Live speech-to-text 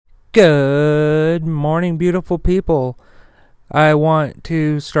Good morning, beautiful people. I want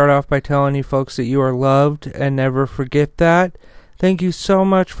to start off by telling you folks that you are loved and never forget that. Thank you so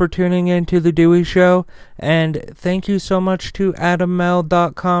much for tuning in to The Dewey Show, and thank you so much to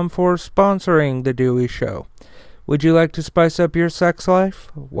AdamMale.com for sponsoring The Dewey Show. Would you like to spice up your sex life?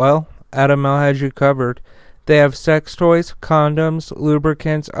 Well, Adam Male has you covered. They have sex toys, condoms,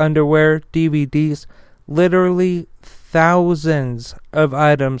 lubricants, underwear, DVDs, literally thousands of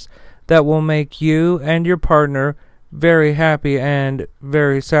items that will make you and your partner very happy and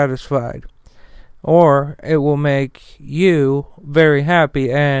very satisfied. Or it will make you very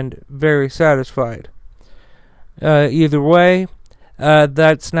happy and very satisfied. Either way,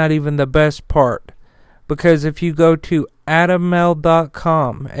 that's not even the best part. Because if you go to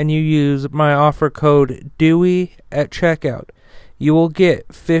AdamMale.com and you use my offer code DEWEY at checkout, you will get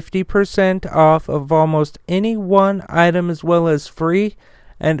 50% off of almost any one item as well as free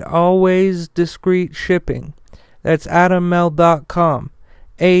and always discreet shipping. That's AdamMale.com,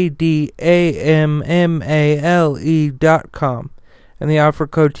 ADAMMALE.com. And the offer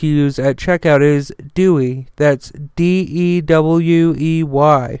code to use at checkout is DEWEY, that's DEWEY.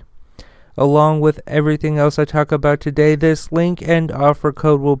 Along with everything else I talk about today, this link and offer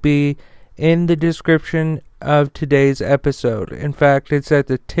code will be in the description of today's episode. In fact, it's at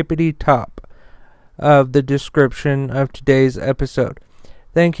the tippity top of the description of today's episode.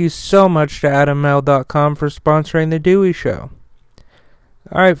 Thank you so much to AdamMale.com for sponsoring The Dewey Show.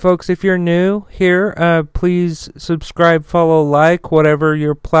 Alright folks, if you're new here, please subscribe, follow, like, whatever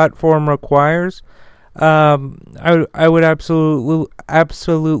your platform requires. I would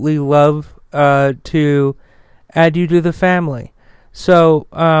absolutely love to add you to the family. So,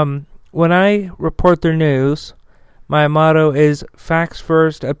 when I report the news, my motto is facts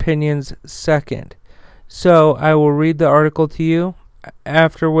first, opinions second. So I will read the article to you,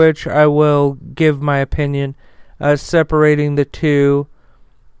 after which I will give my opinion, separating the two,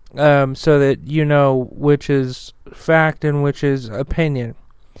 so that you know which is fact and which is opinion.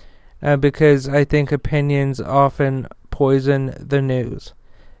 Because I think opinions often poison the news.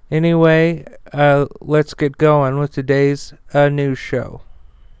 Anyway, let's get going with today's news show.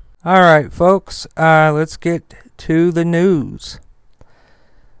 Alright folks, let's get to the news.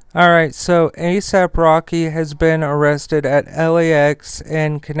 Alright, so A$AP Rocky has been arrested at LAX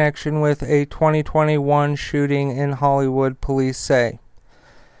in connection with a 2021 shooting in Hollywood, police say.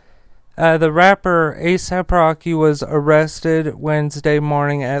 The rapper A$AP Rocky was arrested Wednesday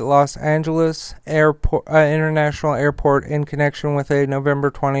morning at Los Angeles International Airport in connection with a November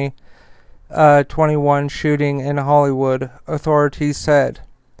 2021 shooting in Hollywood, authorities said.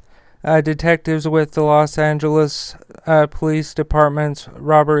 Detectives with the Los Angeles Police Department's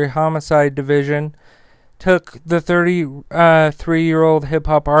Robbery Homicide Division took the 33-year-old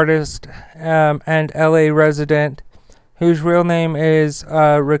hip-hop artist and LA resident, whose real name is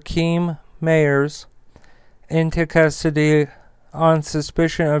Rakeem Mayers, into custody on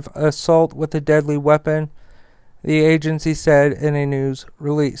suspicion of assault with a deadly weapon, the agency said in a news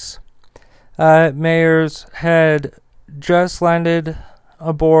release. Mayers had just landed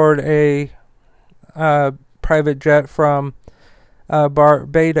aboard a private jet from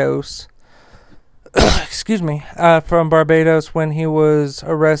Barbados. From Barbados when he was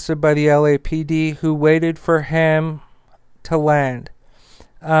arrested by the LAPD, who waited for him to land.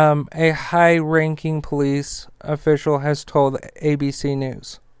 A high-ranking police official has told ABC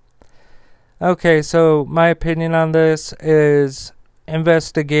News. Okay, so my opinion on this is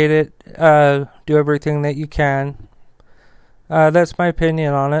investigate it, do everything that you can. That's my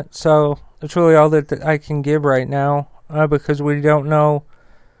opinion on it. So that's really all that I can give right now, because we don't know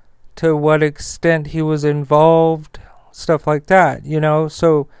to what extent he was involved, stuff like that, you know.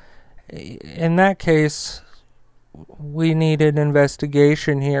 So in that case, we need an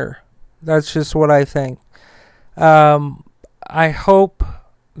investigation here. That's just what I think. I hope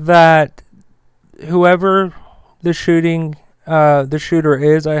that whoever the shooter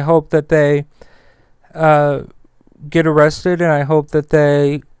is, I hope that they get arrested, and I hope that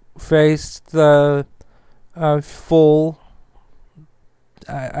they face the full,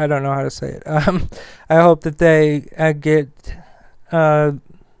 I don't know how to say it. I hope that they get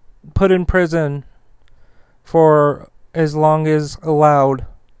put in prison for as long as allowed.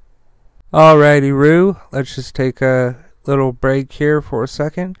 Alrighty, Roo, let's just take a little break here for a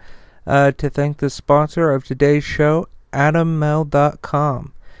second to thank the sponsor of today's show,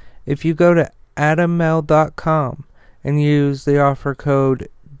 AdamMale.com. If you go to AdamMale.com and use the offer code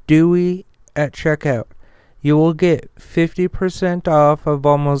DEWEY at checkout, you will get 50% off of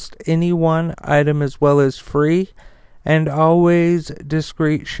almost any one item as well as free and always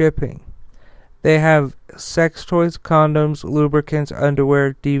discreet shipping. They have sex toys, condoms, lubricants,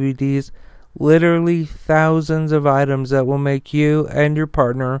 underwear, DVDs, literally thousands of items that will make you and your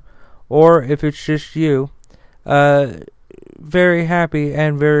partner, or if it's just you, very happy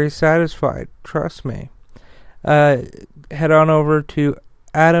and very satisfied. Trust me. Head on over to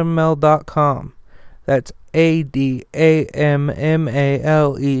adammale.com. That's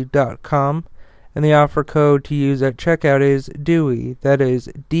ADAMMALE.com. And the offer code to use at checkout is DEWEY. That is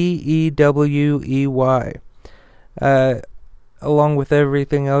DEWEY. Along with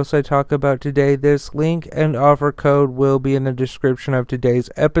everything else I talk about today, this link and offer code will be in the description of today's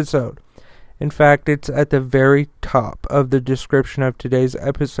episode. In fact, it's at the very top of the description of today's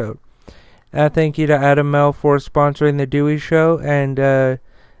episode. Thank you to Adam Mel for sponsoring the Dewey Show, and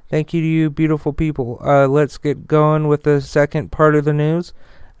thank you to you beautiful people. Let's get going with the second part of the news.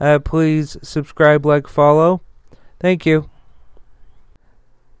 Please subscribe, like, follow. Thank you.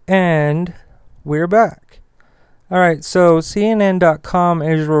 And we're back. Alright, so CNN.com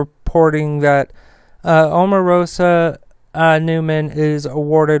is reporting that Omarosa Newman is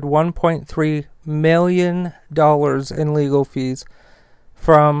awarded $1.3 million in legal fees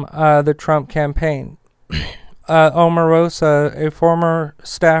from the Trump campaign. Omarosa, a former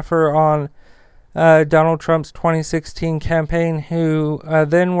staffer on Donald Trump's 2016 campaign, who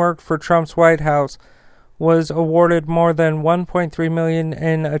then worked for Trump's White House, was awarded more than $1.3 million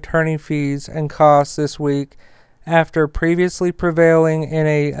in attorney fees and costs this week after previously prevailing in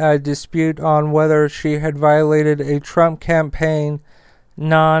a dispute on whether she had violated a Trump campaign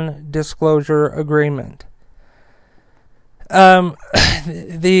non-disclosure agreement.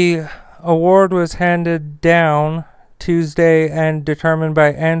 The award was handed down Tuesday and determined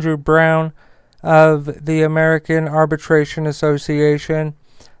by Andrew Brown of the American Arbitration Association,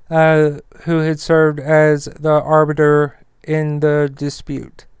 who had served as the arbiter in the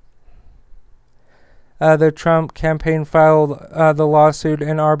dispute. The Trump campaign filed the lawsuit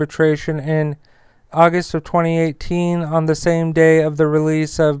in arbitration in August of 2018 on the same day of the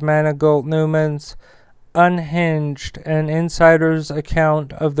release of Omarosa Newman's Unhinged, an insider's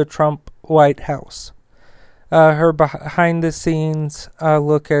account of the Trump White House. Her behind-the-scenes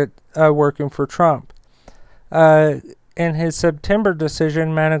look at working for Trump. In his September decision,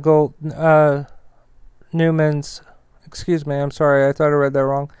 Omarosa Newman's... Excuse me, I'm sorry, I thought I read that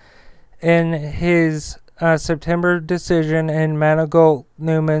wrong. In his September decision in Omarosa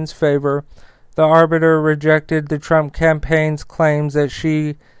Newman's favor, the arbiter rejected the Trump campaign's claims that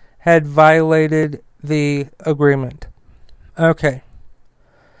she had violated the agreement. Okay.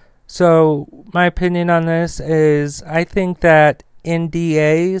 So, my opinion on this is I think that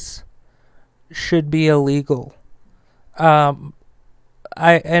NDAs should be illegal. I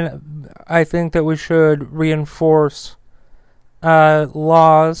think that we should reinforce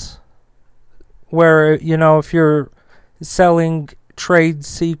laws where, if you're selling trade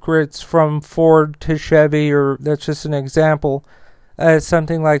secrets from Ford to Chevy, or that's just an example,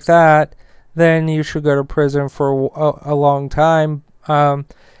 something like that, then you should go to prison for a long time.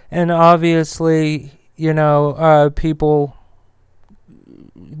 And obviously, people,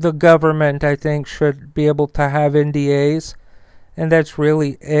 the government, I think, should be able to have NDAs, and that's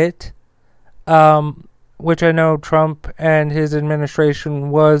really it. Which I know Trump and his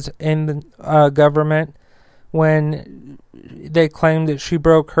administration was in the government when they claimed that she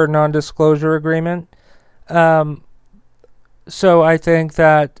broke her non-disclosure agreement. So I think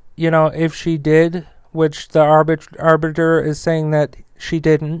that, if she did, which the arbiter is saying that she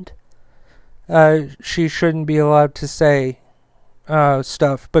didn't, she shouldn't be allowed to say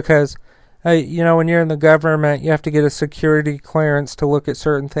stuff, because when you're in the government, you have to get a security clearance to look at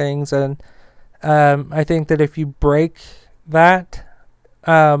certain things, and I think that if you break that,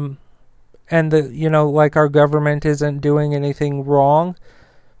 and like our government isn't doing anything wrong,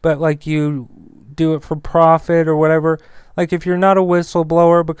 but like you do it for profit or whatever, like if you're not a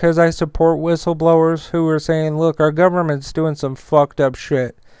whistleblower, because I support whistleblowers who are saying, look, our government's doing some fucked up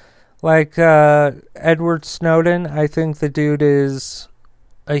shit. Like Edward Snowden, I think the dude is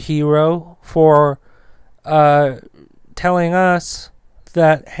a hero for telling us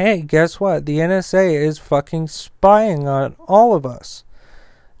that, hey, guess what? The NSA is fucking spying on all of us.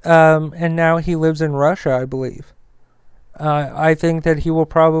 And now he lives in Russia, I believe. I think that he will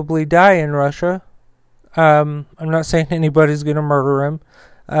probably die in Russia. I'm not saying anybody's going to murder him.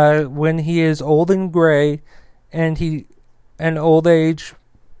 When he is old and gray and old age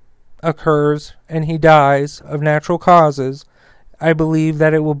occurs and he dies of natural causes, I believe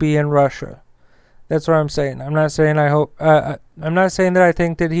that it will be in Russia. That's what I'm saying. I'm not saying I hope. I'm not saying that I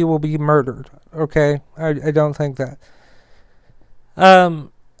think that he will be murdered. Okay, I don't think that.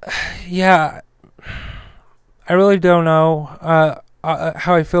 Yeah, I really don't know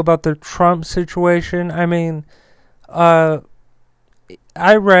how I feel about the Trump situation. I mean, I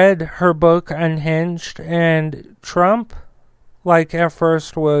read her book Unhinged, and Trump, like, at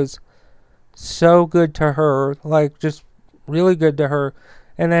first was so good to her, like, just really good to her.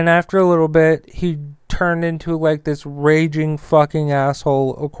 And then after a little bit, he turned into, like, this raging fucking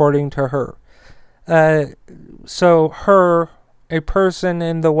asshole, according to her. So her, a person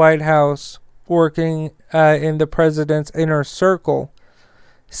in the White House working in the president's inner circle,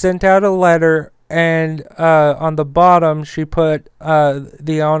 sent out a letter, and on the bottom she put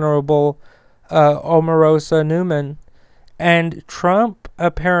the Honorable Omarosa Newman. And Trump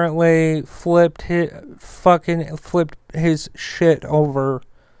apparently flipped his shit over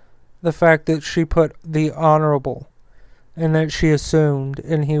the fact that she put the honorable and that she assumed,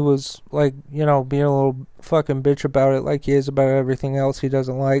 and he was like, being a little fucking bitch about it, like he is about everything else he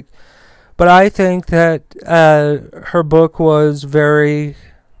doesn't like. But I think that her book was very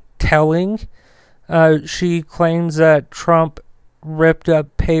telling. She claims that Trump ripped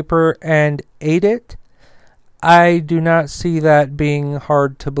up paper and ate it. I do not see that being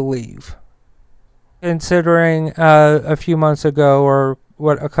hard to believe, considering a few months ago, or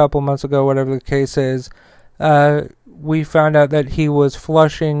a couple months ago, whatever the case is, we found out that he was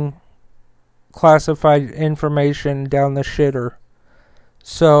flushing classified information down the shitter.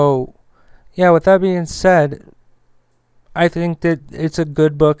 So, yeah, with that being said, I think that it's a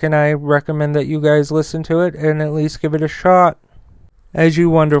good book, and I recommend that you guys listen to it and at least give it a shot. As you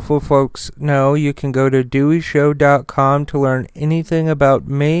wonderful folks know, you can go to DeweyShow.com to learn anything about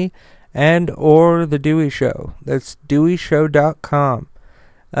me and or The Dewey Show. That's DeweyShow.com.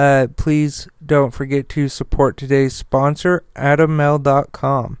 Please don't forget to support today's sponsor,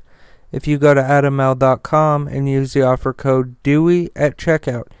 AdamMel.com. If you go to AdamMel.com and use the offer code Dewey at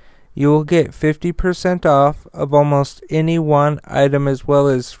checkout, you will get 50% off of almost any one item, as well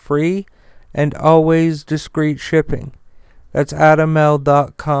as free and always discreet shipping. That's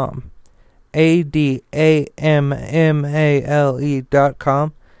AdamMel.com.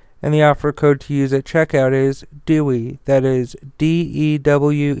 ADAMMALE.com. And the offer code to use at checkout is Dewey. That is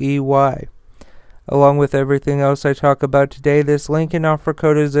DEWEY. Along with everything else I talk about today, this link and offer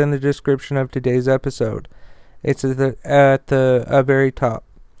code is in the description of today's episode. It's at the very top.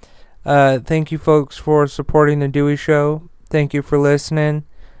 Thank you folks for supporting The Dewey Show. Thank you for listening.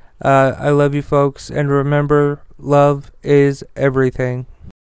 I love you folks, and remember, love is everything.